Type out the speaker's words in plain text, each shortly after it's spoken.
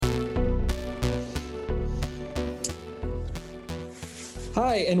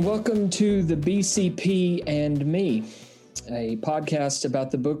Hi, and welcome to the BCP and Me, a podcast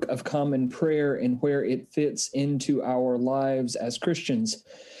about the Book of Common Prayer and where it fits into our lives as Christians.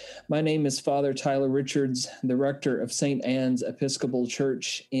 My name is Father Tyler Richards, the rector of St. Anne's Episcopal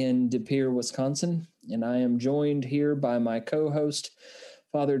Church in De Pere, Wisconsin, and I am joined here by my co-host,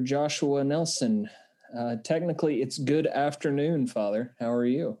 Father Joshua Nelson. Technically, it's good afternoon, Father. How are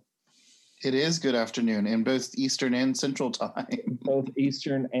you? It is good afternoon in both Eastern and Central time. Both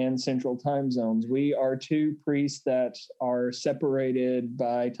Eastern and Central time zones. We are two priests that are separated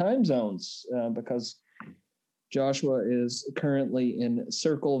by time zones because Joshua is currently in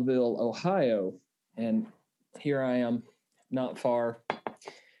Circleville, Ohio, and here I am not far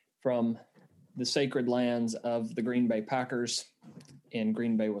from the sacred lands of the Green Bay Packers in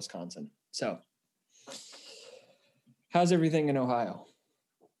Green Bay, Wisconsin. So, how's everything in Ohio?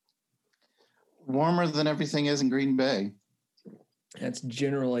 Warmer than everything is in Green Bay. That's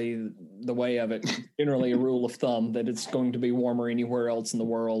generally the way of it. Generally a rule of thumb that it's going to be warmer anywhere else in the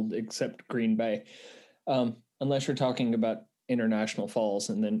world except Green Bay. Unless you're talking about International Falls,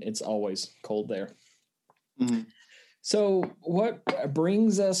 and then it's always cold there. Mm-hmm. So what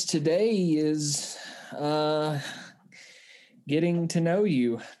brings us today is getting to know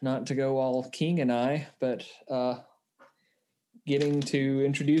you, not to go all King and I, but getting to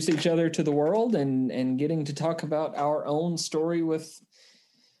introduce each other to the world and getting to talk about our own story with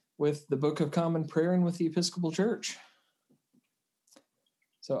the Book of Common Prayer and with the Episcopal Church.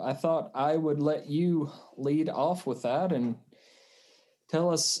 So I thought I would let you lead off with that and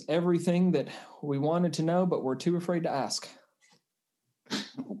tell us everything that we wanted to know, but we're too afraid to ask.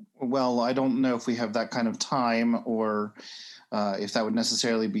 Well, I don't know if we have that kind of time or if that would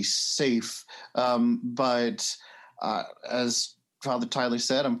necessarily be safe. But as Father Tyler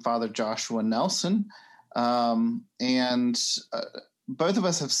said, I'm Father Joshua Nelson. And both of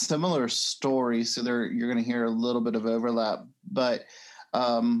us have similar stories, so you're going to hear a little bit of overlap. But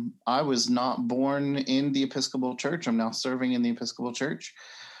I was not born in the Episcopal Church. I'm now serving in the Episcopal Church.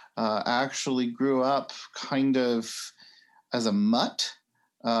 I actually grew up kind of as a mutt.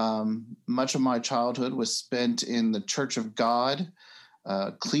 Much of my childhood was spent in the Church of God,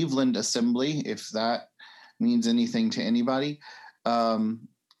 Cleveland Assembly, if that means anything to anybody.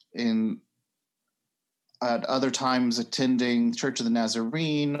 At other times attending Church of the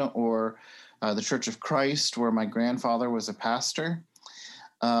Nazarene or the Church of Christ, where my grandfather was a pastor.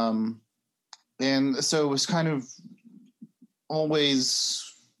 And so it was kind of always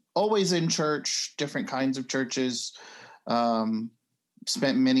in church, different kinds of churches.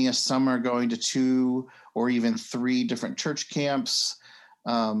 Spent many a summer going to 2 or even 3 different church camps.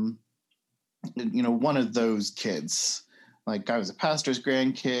 One of those kids. Like, I was a pastor's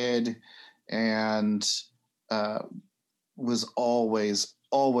grandkid and was always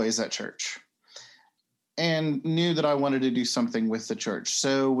at church and knew that I wanted to do something with the church.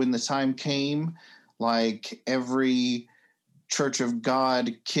 So when the time came, like every Church of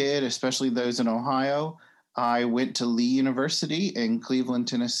God kid, especially those in Ohio, I went to Lee University in Cleveland,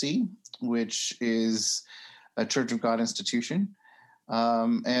 Tennessee, which is a Church of God institution.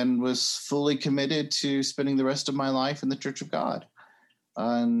 And was fully committed to spending the rest of my life in the Church of God.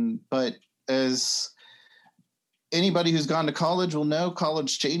 But as anybody who's gone to college will know,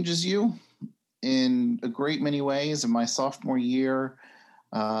 college changes you in a great many ways. In my sophomore year,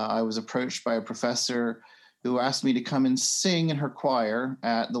 I was approached by a professor who asked me to come and sing in her choir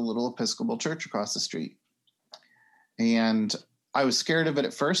at the little Episcopal church across the street. And I was scared of it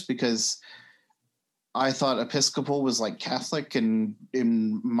at first because I thought Episcopal was like Catholic, and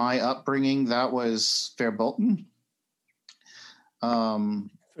in my upbringing, that was Verboten. For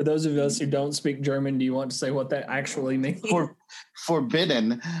those of us who don't speak German, do you want to say what that actually means?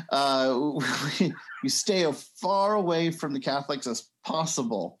 Forbidden. You stay as far away from the Catholics as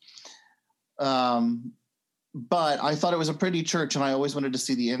possible. But I thought it was a pretty church, and I always wanted to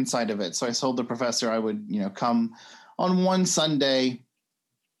see the inside of it. So I told the professor I would, come on one Sunday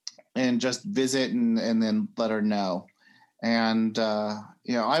and just visit and then let her know. And,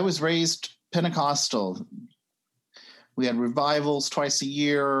 I was raised Pentecostal. We had revivals twice a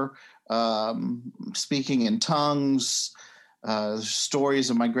year, speaking in tongues, stories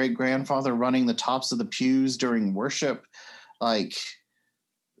of my great-grandfather running the tops of the pews during worship, like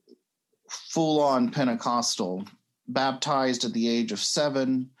full-on Pentecostal, baptized at the age of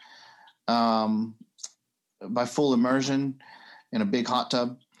 7 by full immersion in a big hot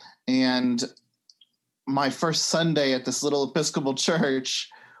tub. And my first Sunday at this little Episcopal church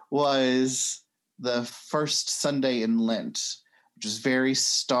was the first Sunday in Lent, which is very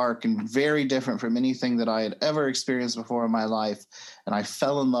stark and very different from anything that I had ever experienced before in my life. And I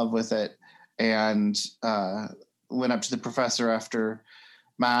fell in love with it, and went up to the professor after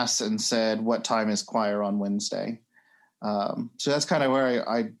Mass and said, "What time is choir on Wednesday?" So that's kind of where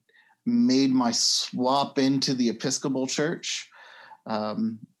I made my swap into the Episcopal Church.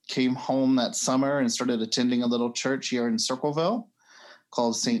 Came home that summer and started attending a little church here in Circleville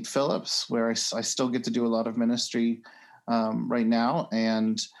called St. Philip's, where I still get to do a lot of ministry right now.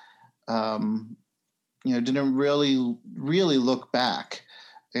 And, didn't really look back.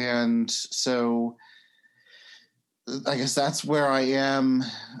 And so I guess that's where I am,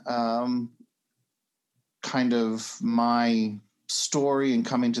 kind of my story in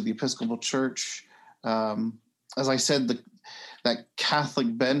coming to the Episcopal Church. As I said, that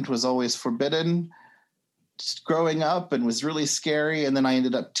Catholic bent was always forbidden growing up and was really scary. And then I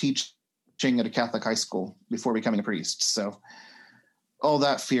ended up teaching at a Catholic high school before becoming a priest. So all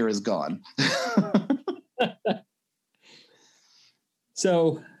that fear is gone.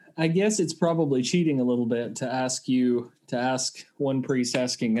 So I guess it's probably cheating a little bit to ask one priest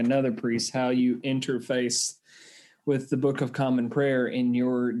asking another priest how you interface with the Book of Common Prayer in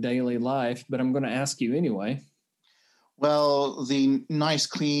your daily life, but I'm going to ask you anyway. Well, the nice,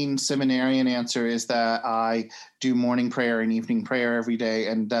 clean seminarian answer is that I do morning prayer and evening prayer every day,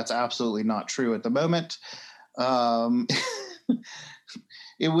 and that's absolutely not true at the moment.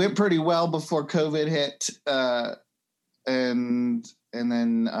 It went pretty well before COVID hit, and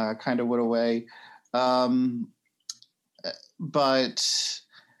then kind of went away. But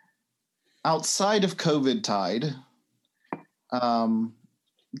outside of COVID tide,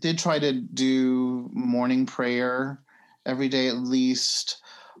 did try to do morning prayer every day at least,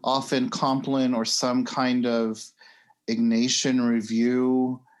 often Compline or some kind of Ignatian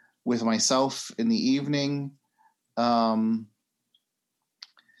review with myself in the evening.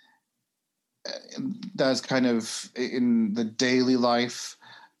 That's kind of in the daily life.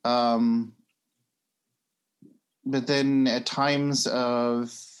 But then at times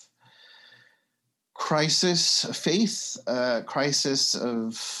of crisis, faith, crisis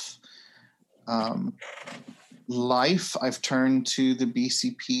of life, I've turned to the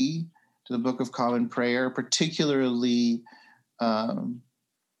BCP, to the Book of Common Prayer, particularly to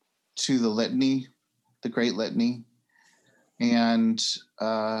the Litany, the Great Litany, and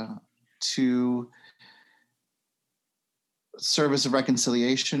to service of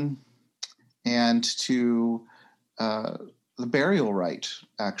reconciliation, and to the burial rite,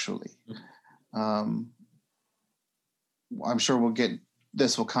 actually. I'm sure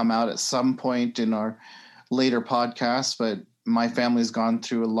this will come out at some point in our later podcast, but my family's gone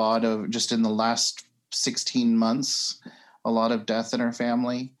through a lot of, just in the last 16 months, a lot of death in our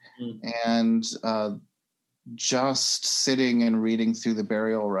family. And just sitting and reading through the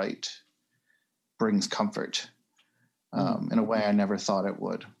burial rite brings comfort in a way I never thought it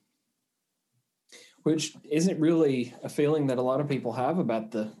would. Which isn't really a feeling that a lot of people have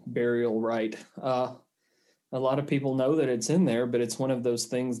about the burial rite. A lot of people know that it's in there, but it's one of those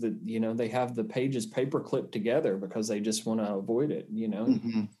things that, they have the pages paper clipped together because they just want to avoid it,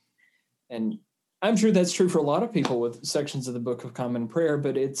 Mm-hmm. And I'm sure that's true for a lot of people with sections of the Book of Common Prayer,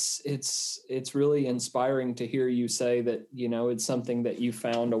 but it's really inspiring to hear you say that, it's something that you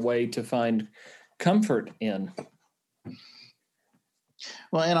found a way to find comfort in.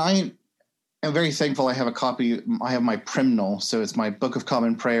 Well, and I'm very thankful I have a copy. I have my Primnal, so it's my Book of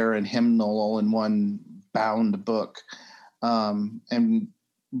Common Prayer and hymnal all in one bound book. And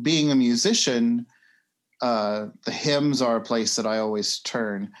being a musician, the hymns are a place that I always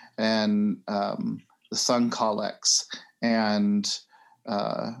turn, and the Sung Collects, and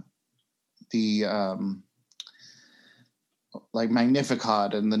the like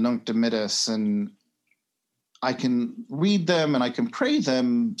Magnificat and the Nunc Dimittis, and I can read them and I can pray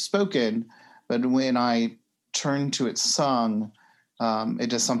them spoken, but when I turn to it sung, it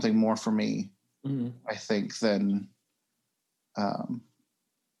does something more for me, I think, than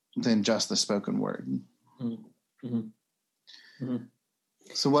just the spoken word. Mm-hmm. Mm-hmm.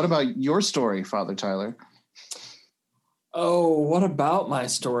 So what about your story, Father Tyler? Oh, what about my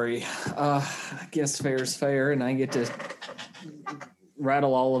story? I guess fair is fair, and I get to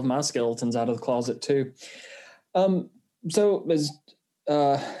rattle all of my skeletons out of the closet too. So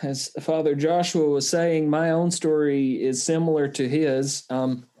as Father Joshua was saying, my own story is similar to his,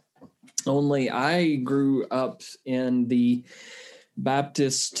 only I grew up in the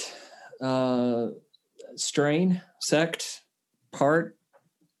Baptist sect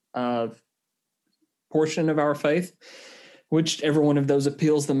portion of our faith. Whichever one of those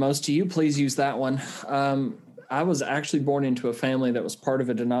appeals the most to you, please use that one. I was actually born into a family that was part of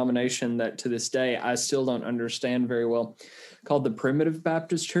a denomination that to this day I still don't understand very well, called the Primitive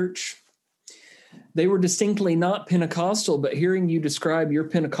Baptist Church. They were distinctly not Pentecostal, but hearing you describe your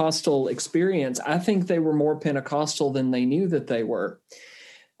Pentecostal experience, I think they were more Pentecostal than they knew that they were.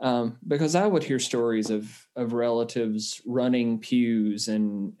 Because I would hear stories of relatives running pews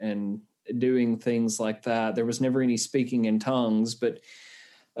and doing things like that. There was never any speaking in tongues, but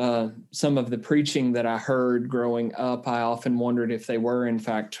some of the preaching that I heard growing up, I often wondered if they were in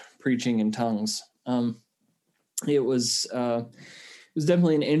fact preaching in tongues. It was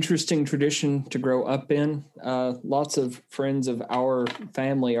definitely an interesting tradition to grow up in. Lots of friends of our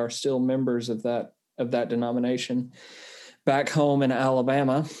family are still members of that denomination back home in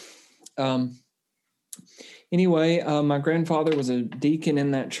Alabama. Anyway, my grandfather was a deacon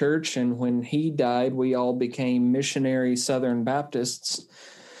in that church, and when he died, we all became missionary Southern Baptists.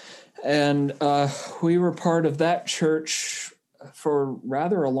 And we were part of that church for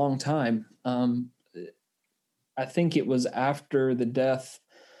rather a long time. I think it was after the death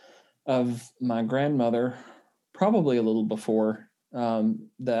of my grandmother, probably a little before,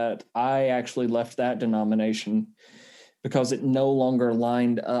 that I actually left that denomination because it no longer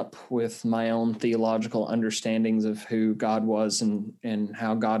lined up with my own theological understandings of who God was and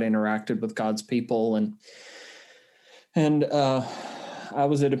how God interacted with God's people. And I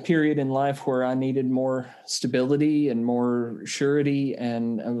was at a period in life where I needed more stability and more surety,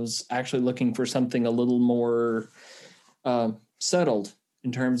 and I was actually looking for something a little more settled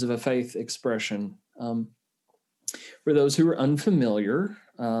in terms of a faith expression. For those who are unfamiliar,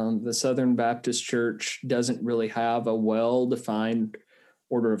 the Southern Baptist Church doesn't really have a well-defined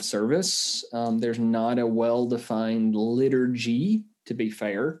order of service. There's not a well-defined liturgy, to be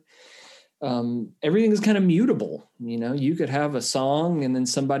fair. Everything is kind of mutable. You know, you could have a song and then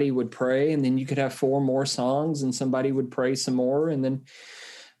somebody would pray, and then you could have 4 more songs and somebody would pray some more, and then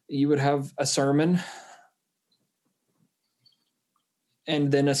you would have a sermon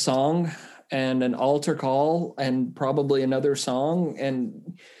and then a song and an altar call and probably another song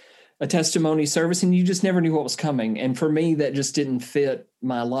and a testimony service, and you just never knew what was coming. And for me, that just didn't fit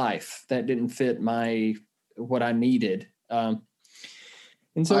my life. That didn't fit what I needed.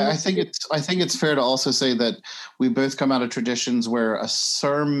 And so I think it's fair to also say that we both come out of traditions where a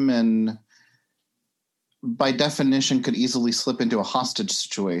sermon, by definition, could easily slip into a hostage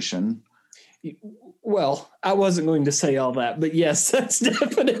situation. Well, I wasn't going to say all that, but yes, that's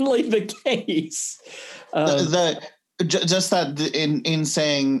definitely the case. Just that in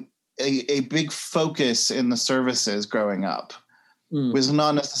saying a big focus in the services growing up was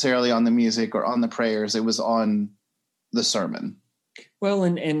not necessarily on the music or on the prayers; it was on the sermon. Well,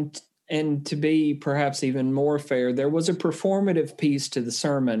 and to be perhaps even more fair, there was a performative piece to the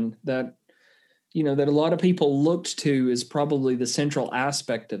sermon that, you know, that a lot of people looked to as probably the central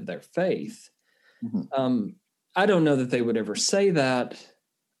aspect of their faith. Mm-hmm. I don't know that they would ever say that,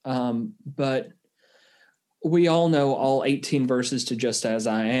 but we all know all 18 verses to Just As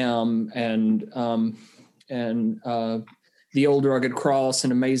I Am and The Old Rugged Cross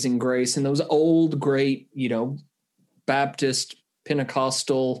and Amazing Grace and those old, great, you know, Baptist,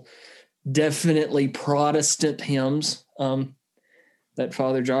 Pentecostal, definitely Protestant hymns that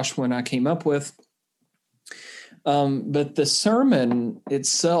Father Joshua and I came up with. But the sermon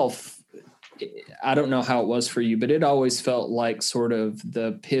itself, I don't know how it was for you, but it always felt like sort of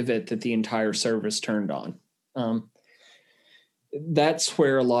the pivot that the entire service turned on. That's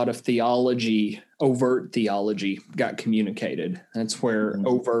where a lot of theology, overt theology, got communicated. That's where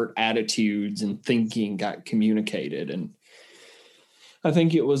overt attitudes and thinking got communicated. And I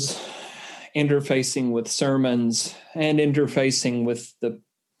think it was interfacing with sermons and interfacing with the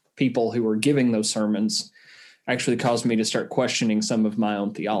people who were giving those sermons actually caused me to start questioning some of my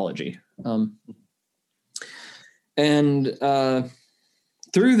own theology. And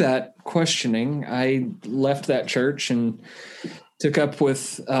through that questioning, I left that church and took up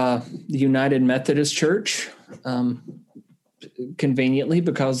with the United Methodist Church, conveniently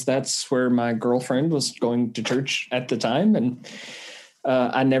because that's where my girlfriend was going to church at the time. And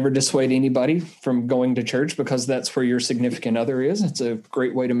I never dissuade anybody from going to church because that's where your significant other is. It's a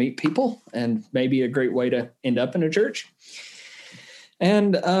great way to meet people and maybe a great way to end up in a church.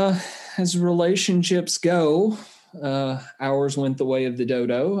 And as relationships go, ours went the way of the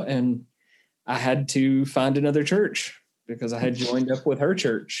dodo, and I had to find another church because I had joined up with her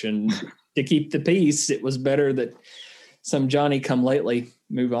church. And to keep the peace, it was better that some Johnny come lately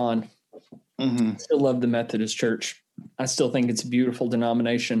move on. Mm-hmm. Still love the Methodist Church. I still think it's a beautiful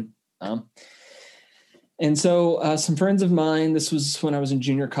denomination. And so some friends of mine, this was when I was in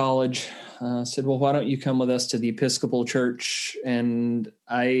junior college, said, well, why don't you come with us to the Episcopal Church? And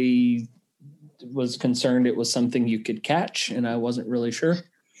I was concerned it was something you could catch, and I wasn't really sure.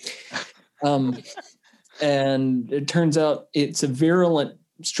 And it turns out it's a virulent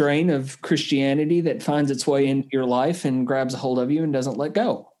strain of Christianity that finds its way into your life and grabs a hold of you and doesn't let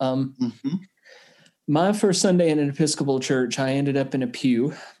go. My first Sunday in an Episcopal church, I ended up in a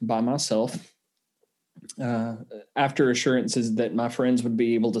pew by myself. After assurances that my friends would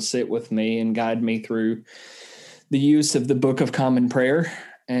be able to sit with me and guide me through the use of the Book of Common Prayer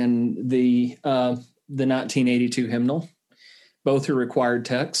and the 1982 hymnal. Both are required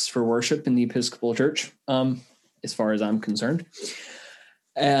texts for worship in the Episcopal Church, as far as I'm concerned.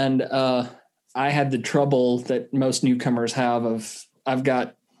 And I had the trouble that most newcomers have of I've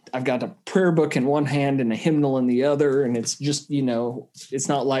got a prayer book in one hand and a hymnal in the other, and it's just, it's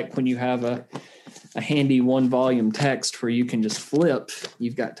not like when you have a handy 1-volume text where you can just flip.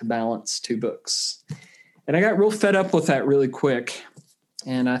 You've got to balance 2 books. And I got real fed up with that really quick,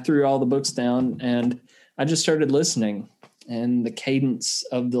 and I threw all the books down, and I just started listening. And the cadence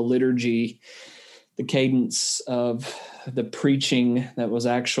of the liturgy, the cadence of the preaching that was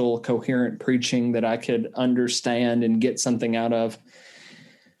actual coherent preaching that I could understand and get something out of,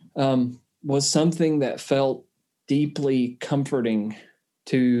 was something that felt deeply comforting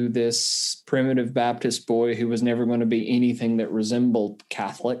to this primitive Baptist boy who was never going to be anything that resembled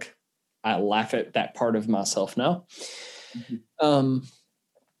Catholic. I laugh at that part of myself now.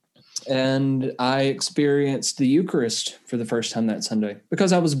 And I experienced the Eucharist for the first time that Sunday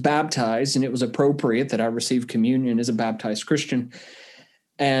because I was baptized, and it was appropriate that I receive communion as a baptized Christian.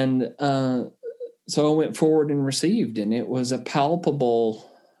 And so I went forward and received, and it was a palpable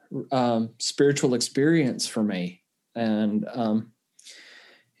spiritual experience for me. And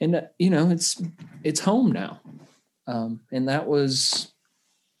it's home now. And that was,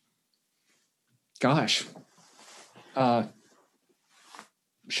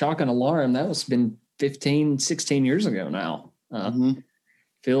 shock and alarm. That was been 15, 16 years ago now.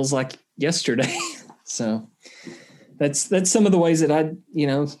 Feels like yesterday. So that's some of the ways that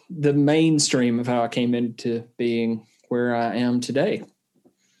the mainstream of how I came into being where I am today.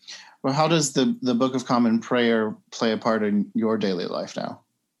 Well, how does the Book of Common Prayer play a part in your daily life now?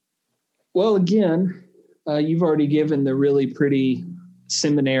 Well, again, you've already given the really pretty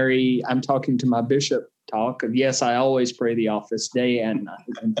seminary, I'm talking to my bishop talk of, yes, I always pray the office day and night,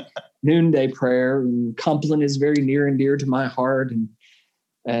 and noonday prayer, and Compline is very near and dear to my heart.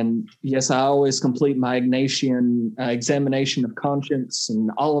 And yes, I always complete my Ignatian examination of conscience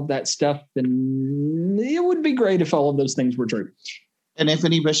and all of that stuff. And it would be great if all of those things were true. And if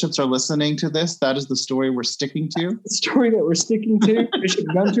any bishops are listening to this, that is the story we're sticking to. The story that we're sticking to. Bishop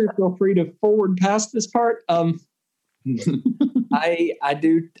Gunter, feel free to forward past this part. I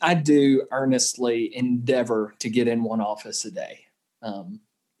do earnestly endeavor to get in one office a day,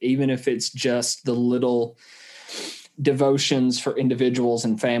 even if it's just the little devotions for individuals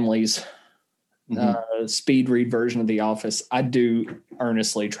and families, speed read version of the office. I do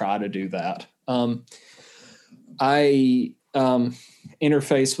earnestly try to do that. I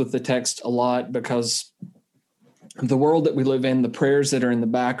interface with the text a lot because the world that we live in, the prayers that are in the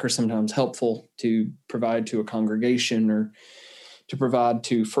back are sometimes helpful to provide to a congregation or to provide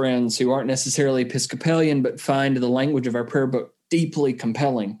to friends who aren't necessarily Episcopalian, but find the language of our prayer book deeply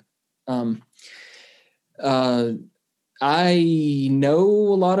compelling. I know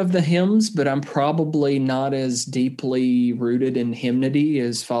a lot of the hymns, but I'm probably not as deeply rooted in hymnody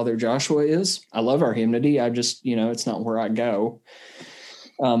as Father Joshua is. I love our hymnody. I just, it's not where I go.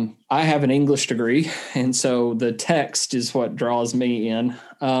 I have an English degree, and so the text is what draws me in.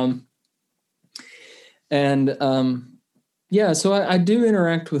 So I do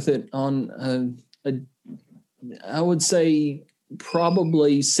interact with it on, I would say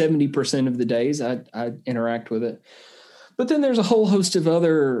probably 70% of the days I interact with it. But then there's a whole host of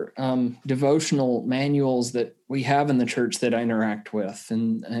other devotional manuals that we have in the church that I interact with,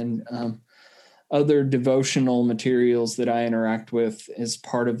 and other devotional materials that I interact with as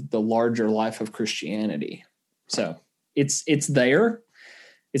part of the larger life of Christianity. So it's there.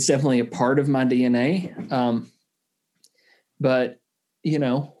 It's definitely a part of my DNA. But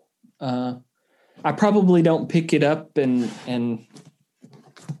I probably don't pick it up and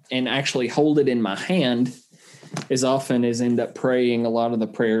actually hold it in my hand as often as end up praying a lot of the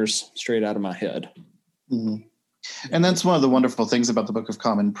prayers straight out of my head. Mm-hmm. And that's one of the wonderful things about the Book of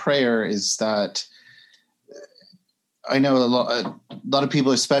Common Prayer is that I know a lot of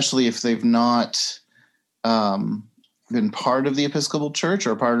people, especially if they've not been part of the Episcopal Church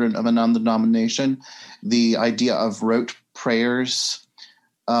or part of a non-denomination, the idea of rote prayers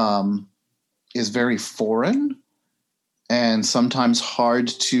is very foreign and sometimes hard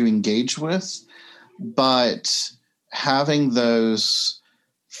to engage with, but having those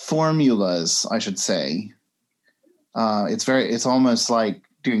formulas, I should say, it's almost like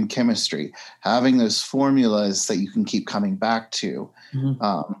doing chemistry, having those formulas that you can keep coming back to,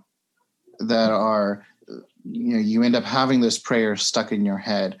 that are, you end up having those prayers stuck in your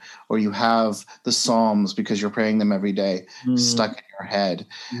head, or you have the Psalms because you're praying them every day stuck in your head.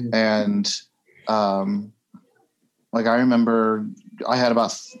 And like I remember I had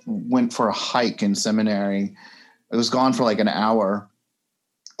went for a hike in seminary. It was gone for like an hour,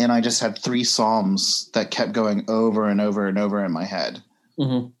 and I just had 3 Psalms that kept going over and over and over in my head.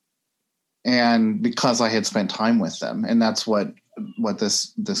 And because I had spent time with them, and that's what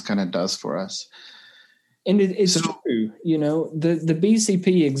this kind of does for us. And it's true, the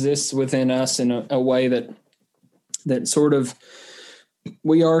BCP exists within us in a way that sort of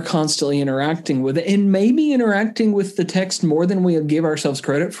we are constantly interacting with it, and maybe interacting with the text more than we give ourselves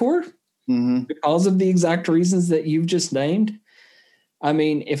credit for, because of the exact reasons that you've just named. I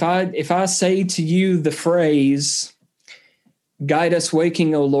mean, if I say to you the phrase, "Guide us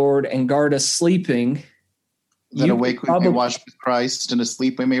waking, O Lord, and guard us sleeping," that awake we may watch with Christ, and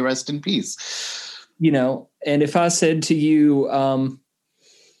asleep we may rest in peace. And if I said to you,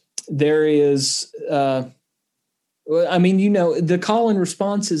 there is, the call and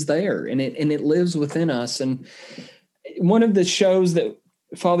response is there, and it lives within us. And one of the shows that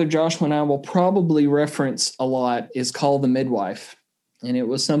Father Joshua and I will probably reference a lot is Call the Midwife. And it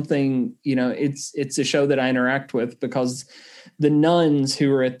was something, it's a show that I interact with because the nuns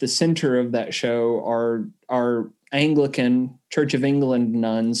who are at the center of that show are Anglican Church of England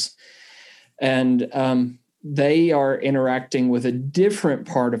nuns. And they are interacting with a different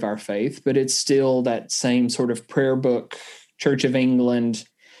part of our faith, but it's still that same sort of prayer book, Church of England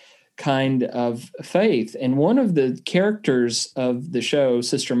kind of faith. And one of the characters of the show,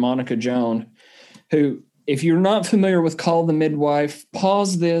 Sister Monica Joan, who, if you're not familiar with Call the Midwife,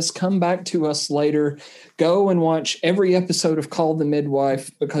 pause this, come back to us later, go and watch every episode of Call the Midwife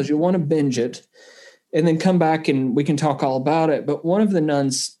because you'll want to binge it, and then come back and we can talk all about it. But one of the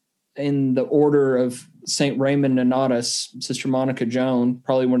nuns in the order of St. Raymond Nonatus, Sister Monica Joan,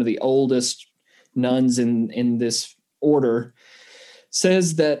 probably one of the oldest nuns in this order,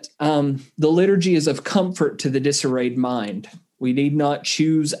 says that the liturgy is of comfort to the disarrayed mind. We need not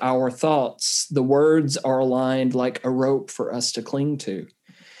choose our thoughts. The words are aligned like a rope for us to cling to.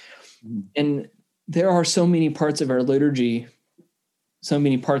 And there are so many parts of our liturgy, so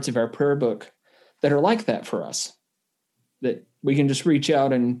many parts of our prayer book that are like that for us, that we can just reach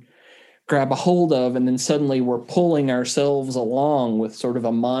out and grab a hold of, and then suddenly we're pulling ourselves along with sort of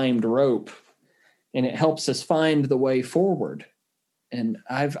a mimed rope, and it helps us find the way forward. And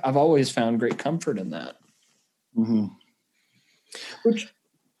I've always found great comfort in that.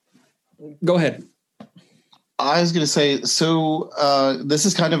 Go ahead. I was going to say, so this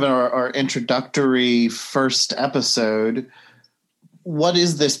is kind of our introductory first episode. What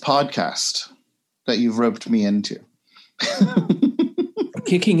is this podcast that you've roped me into?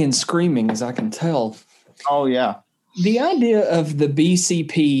 Kicking and screaming, as I can tell. Oh, yeah. The idea of the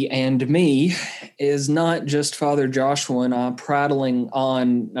BCP and me is not just Father Joshua and I prattling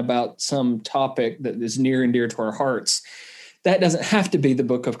on about some topic that is near and dear to our hearts. That doesn't have to be the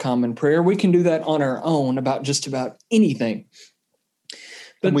Book of Common Prayer. We can do that on our own about just about anything.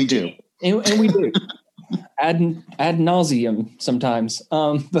 But and we do. And we do. ad nauseum sometimes.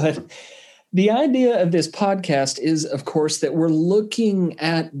 But the idea of this podcast is, of course, that we're looking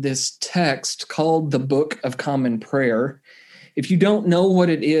at this text called the Book of Common Prayer. If you don't know what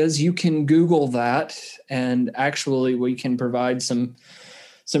it is, you can Google that, and actually we can provide some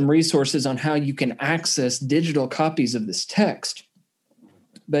resources on how you can access digital copies of this text.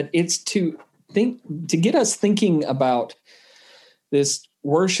 But it's to get us thinking about this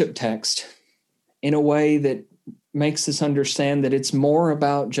worship text in a way that makes us understand that it's more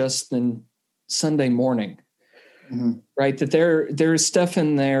about just than Sunday morning, right? That there is stuff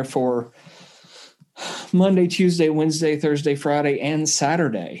in there for Monday, Tuesday, Wednesday, Thursday, Friday, and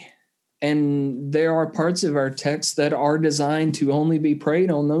Saturday. And there are parts of our text that are designed to only be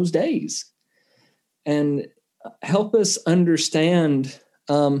prayed on those days, and help us understand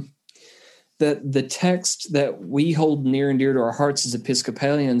that the text that we hold near and dear to our hearts as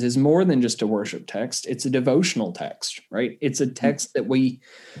Episcopalians is more than just a worship text. It's a devotional text, right? It's a text that we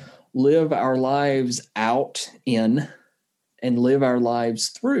live our lives out in and live our lives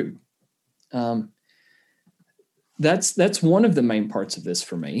through. That's one of the main parts of this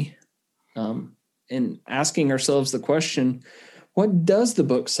for me. And asking ourselves the question, What does the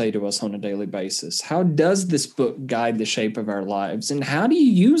book say to us on a daily basis? How does this book guide the shape of our lives? And how do you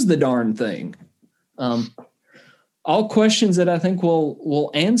use the darn thing? All questions that I think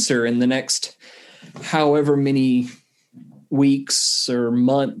we'll answer in the next however many weeks or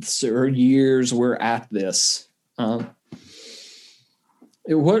months or years we're at this.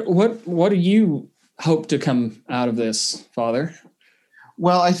 What do you hope to come out of this, Father?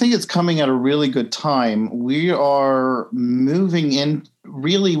 Well, I think it's coming at a really good time. We are moving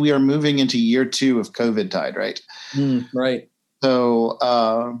into year 2 of COVID tide, right? Right.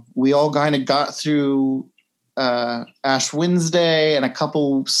 So we all kind of got through Ash Wednesday and a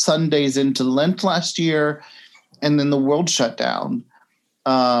couple Sundays into Lent last year, and then the world shut down.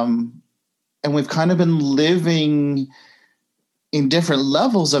 And we've kind of been living in different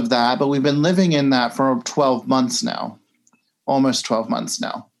levels of that, but we've been living in that for 12 months now. Almost 12 months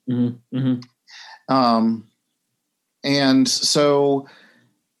now. Mm-hmm. Mm-hmm. And so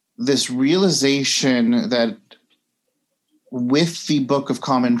this realization that with the Book of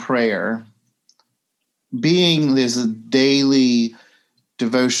Common Prayer being this daily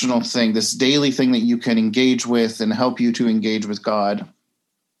devotional thing, this daily thing that you can engage with and help you to engage with God,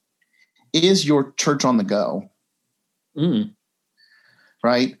 is your church on the go.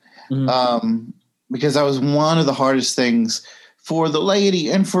 Right? Mm-hmm. Because that was one of the hardest things for the laity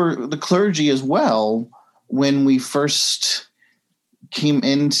and for the clergy as well when we first came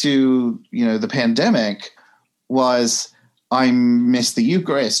into, the pandemic, was I miss the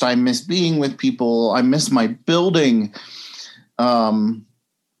Eucharist, I miss being with people, I miss my building. And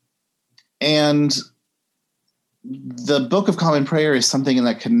the Book of Common Prayer is something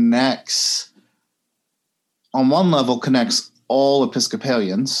that connects, on one level, connects all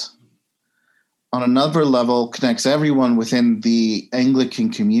Episcopalians. On another level, connects everyone within the Anglican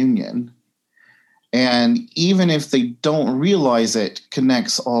Communion. And even if they don't realize it,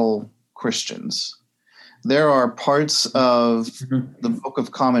 connects all Christians. There are parts of the Book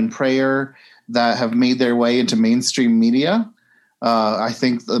of Common Prayer that have made their way into mainstream media. I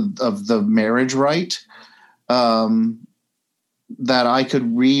think of the marriage rite, that I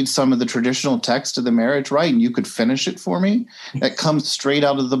could read some of the traditional text of the marriage rite and you could finish it for me. That comes straight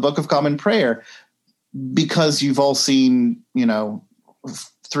out of the Book of Common Prayer, because you've all seen, 3-4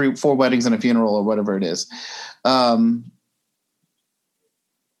 weddings and a funeral or whatever it is. But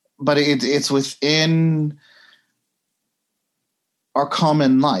it's within our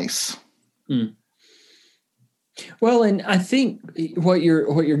common life. Well, and I think what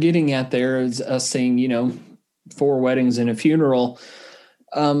you're getting at there is us saying, 4 weddings and a funeral.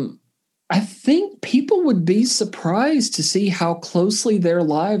 I think people would be surprised to see how closely their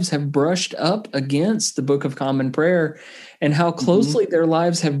lives have brushed up against the Book of Common Prayer and how closely their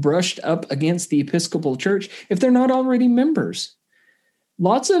lives have brushed up against the Episcopal Church if they're not already members.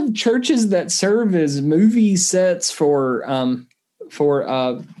 Lots of churches that serve as movie sets for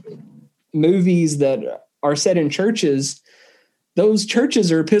movies that are set in churches, those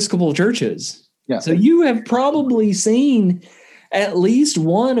churches are Episcopal churches. Yeah. So you have probably seen at least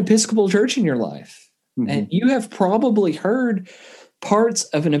one Episcopal church in your life. And you have probably heard parts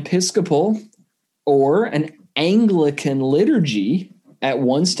of an Episcopal or an Anglican liturgy at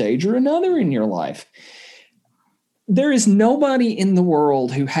one stage or another in your life. There is nobody in the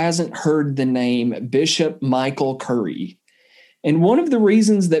world who hasn't heard the name Bishop Michael Curry. And one of the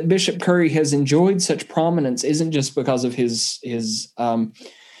reasons that Bishop Curry has enjoyed such prominence isn't just because of his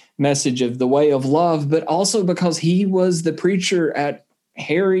message of the way of love, but also because he was the preacher at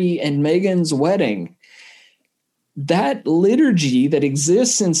Harry and Meghan's wedding. That liturgy that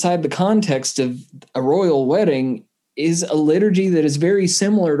exists inside the context of a royal wedding is a liturgy that is very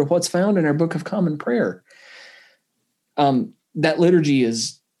similar to what's found in our Book of Common Prayer. That liturgy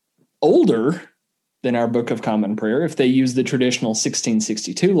is older than our Book of Common Prayer if they use the traditional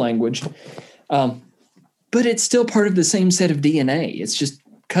 1662 language, but it's still part of the same set of DNA. It's just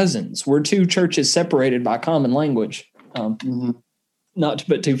cousins. We're 2 churches separated by common language. Not to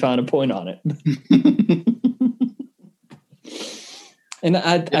put too fine a point on it. And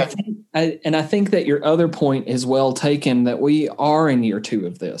I think that your other point is well taken, that we are in year 2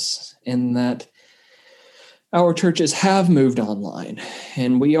 of this, and that our churches have moved online,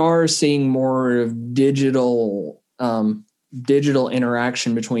 and we are seeing more of digital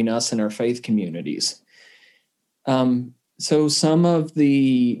interaction between us and our faith communities. So some of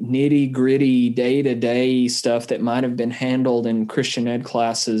the nitty-gritty day-to-day stuff that might have been handled in Christian ed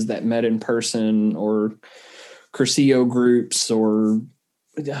classes that met in person, or Curcio groups, or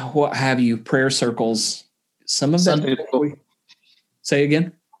what have you, prayer circles, some of that. Sunday school. Say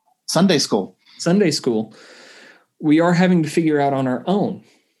again? Sunday school. we are having to figure out on our own.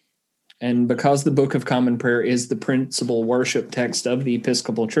 And because the Book of Common Prayer is the principal worship text of the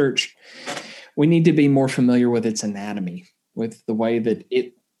Episcopal Church, we need to be more familiar with its anatomy, with the way that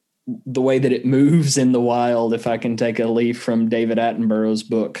it moves in the wild. If I can take a leaf from David Attenborough's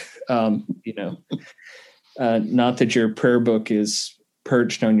book, not that your prayer book is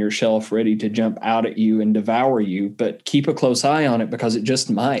perched on your shelf ready to jump out at you and devour you, but keep a close eye on it because it just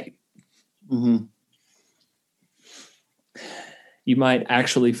might. Mm-hmm. You might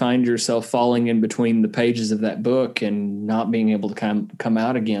actually find yourself falling in between the pages of that book and not being able to come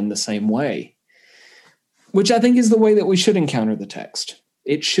out again the same way, which I think is the way that we should encounter the text.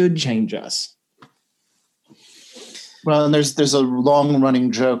 It should change us. Well, and there's a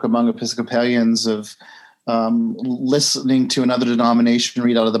long-running joke among Episcopalians of listening to another denomination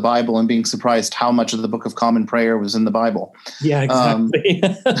read out of the Bible and being surprised how much of the Book of Common Prayer was in the Bible. Yeah, exactly.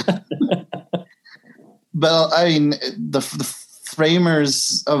 But I mean, the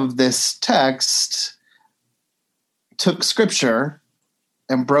framers of this text took Scripture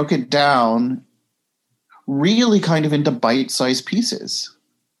and broke it down really kind of into bite-sized pieces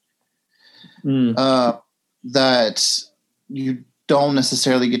that you don't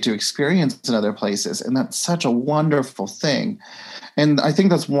necessarily get to experience in other places. And that's such a wonderful thing. And I think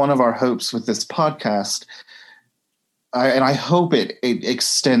that's one of our hopes with this podcast. I hope it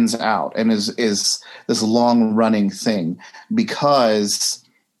extends out and is this long-running thing, because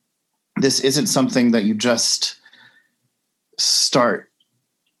this isn't something that you just start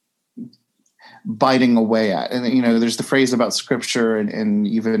biting away at. And, there's the phrase about Scripture and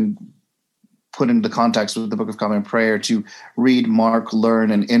even put into context with the Book of Common Prayer to read, mark,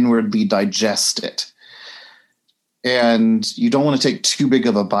 learn, and inwardly digest it. And you don't want to take too big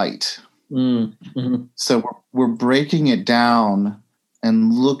of a bite. Mm-hmm. So we're breaking it down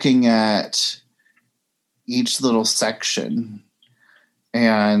and looking at each little section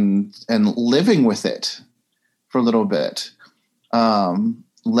and living with it for a little bit,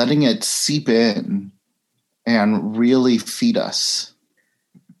 letting it seep in and really feed us.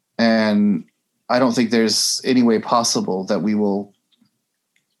 And I don't think there's any way possible that we will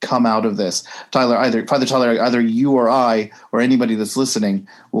come out of this. Father Tyler, either you or I or anybody that's listening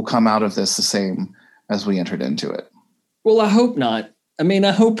will come out of this the same as we entered into it. Well, I hope not. I mean,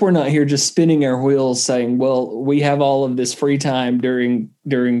 I hope we're not here just spinning our wheels saying, well, we have all of this free time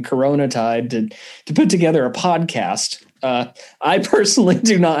during Corona tide to put together a podcast. I personally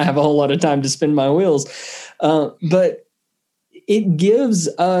do not have a whole lot of time to spin my wheels. But it gives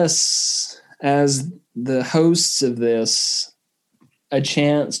us, as the hosts of this, a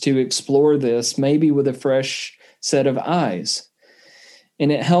chance to explore this maybe with a fresh set of eyes.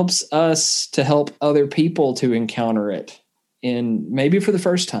 And it helps us to help other people to encounter it, and maybe for the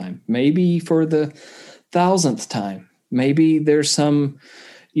first time, maybe for the 1,000th time. Maybe there's some,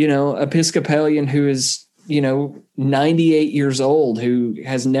 Episcopalian who is, 98 years old who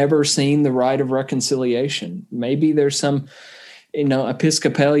has never seen the rite of reconciliation. Maybe there's some,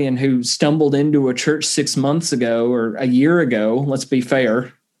 Episcopalian who stumbled into a church 6 months ago or a year ago, let's be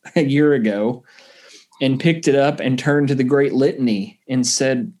fair, a year ago, and picked it up and turned to the Great Litany and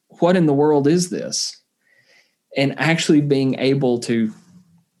said, what in the world is this? And actually being able to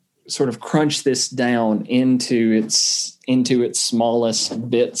sort of crunch this down into its smallest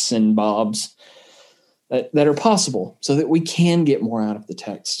bits and bobs that are possible so that we can get more out of the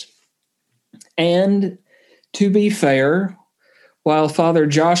text. And to be fair, while Father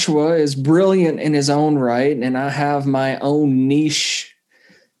Joshua is brilliant in his own right, and I have my own niche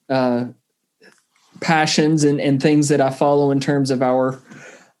passions and things that I follow in terms of our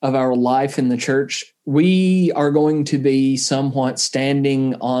life in the church, we are going to be somewhat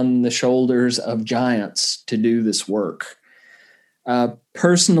standing on the shoulders of giants to do this work.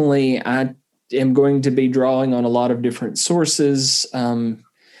 Personally, I am going to be drawing on a lot of different sources. The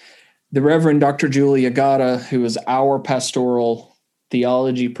Reverend Dr. Julia Gatta, who is our pastoral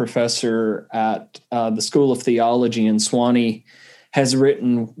theology professor at the School of Theology in Sewanee, has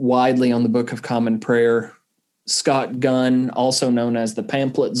written widely on the Book of Common Prayer. Scott Gunn, also known as the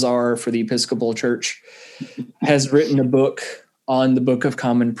Pamphlet Czar for the Episcopal Church, has written a book on the Book of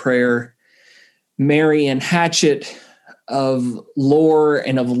Common Prayer. Marian Hatchett of lore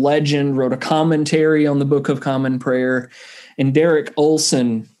and of legend wrote a commentary on the Book of Common Prayer. And Derek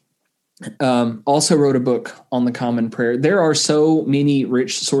Olson also wrote a book on the Common Prayer. There are so many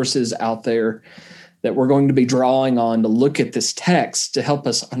rich sources out there that we're going to be drawing on to look at this text to help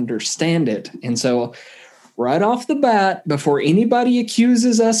us understand it. And so right off the bat, before anybody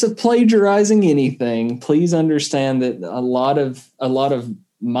accuses us of plagiarizing anything, please understand that a lot of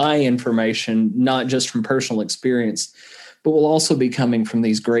my information, not just from personal experience, but will also be coming from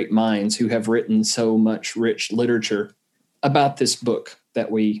these great minds who have written so much rich literature about this book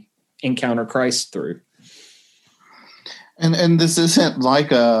that we encounter Christ through. And this isn't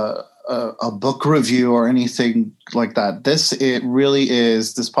like a book review or anything like that. This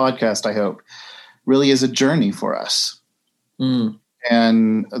podcast, I hope, really is a journey for us.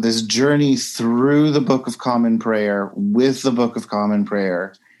 And this journey through the Book of Common Prayer, with the Book of Common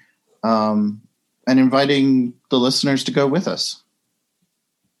Prayer, and inviting the listeners to go with us.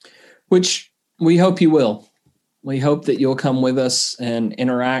 Which we hope you will. We hope that you'll come with us and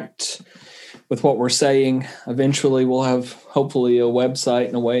interact with what we're saying. Eventually, we'll have hopefully a website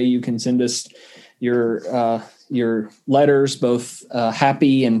and a way you can send us your letters, both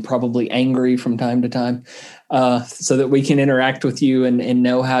happy and probably angry from time to time, so that we can interact with you and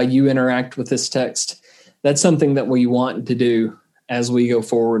know how you interact with this text. That's something that we want to do as we go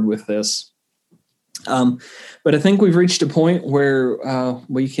forward with this. But I think we've reached a point where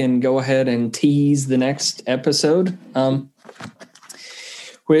we can go ahead and tease the next episode,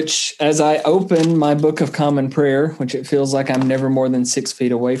 which, as I open my Book of Common Prayer, which it feels like I'm never more than 6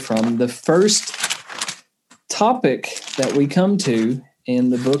 feet away from, the first topic that we come to in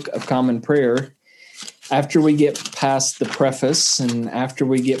the Book of Common Prayer, after we get past the preface and after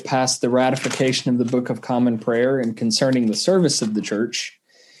we get past the ratification of the Book of Common Prayer and concerning the service of the church,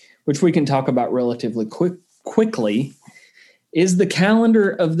 which we can talk about relatively quickly, is the calendar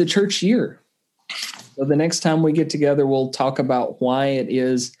of the church year. So the next time we get together, we'll talk about why it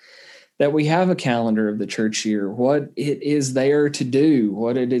is that we have a calendar of the church year, what it is there to do,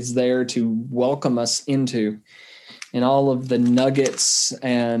 what it is there to welcome us into, and all of the nuggets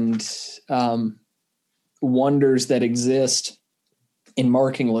and wonders that exist in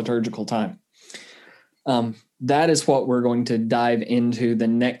marking liturgical time. That is what we're going to dive into the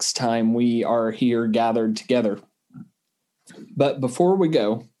next time we are here gathered together. But before we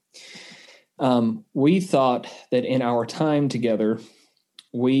go, we thought that in our time together,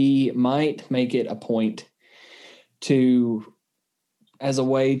 we might make it a point to, as a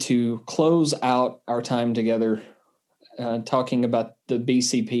way to close out our time together, talking about the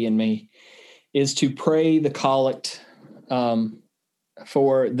BCP and me, is to pray the collect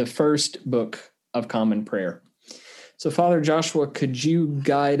for the first Book of Common Prayer. So, Father Joshua, could you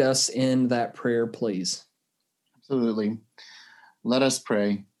guide us in that prayer, please? Absolutely. Let us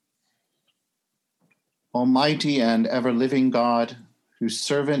pray. Almighty and ever-living God, whose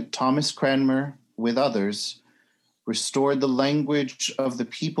servant Thomas Cranmer, with others, restored the language of the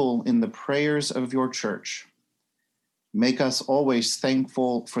people in the prayers of your church, make us always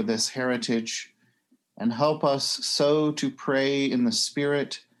thankful for this heritage and help us so to pray in the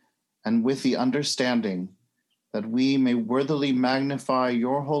Spirit and with the understanding that we may worthily magnify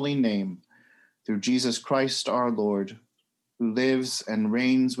your holy name through Jesus Christ our Lord, who lives and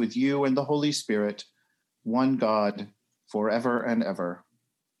reigns with you and the Holy Spirit, one God, forever and ever.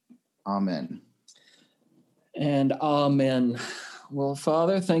 Amen. And amen. Well,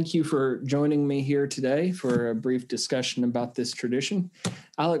 Father, thank you for joining me here today for a brief discussion about this tradition.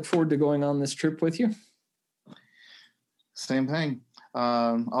 I look forward to going on this trip with you. Same thing.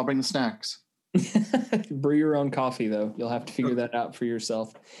 I'll bring the snacks. Brew your own coffee, though. You'll have to figure that out for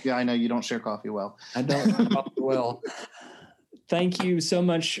yourself. Yeah, I know you don't share coffee well. I don't coffee well. Thank you so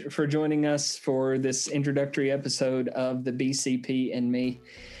much for joining us for this introductory episode of the BCP and me.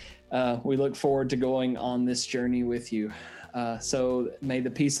 We look forward to going on this journey with you. So may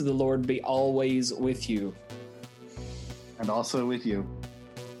the peace of the Lord be always with you. And also with you.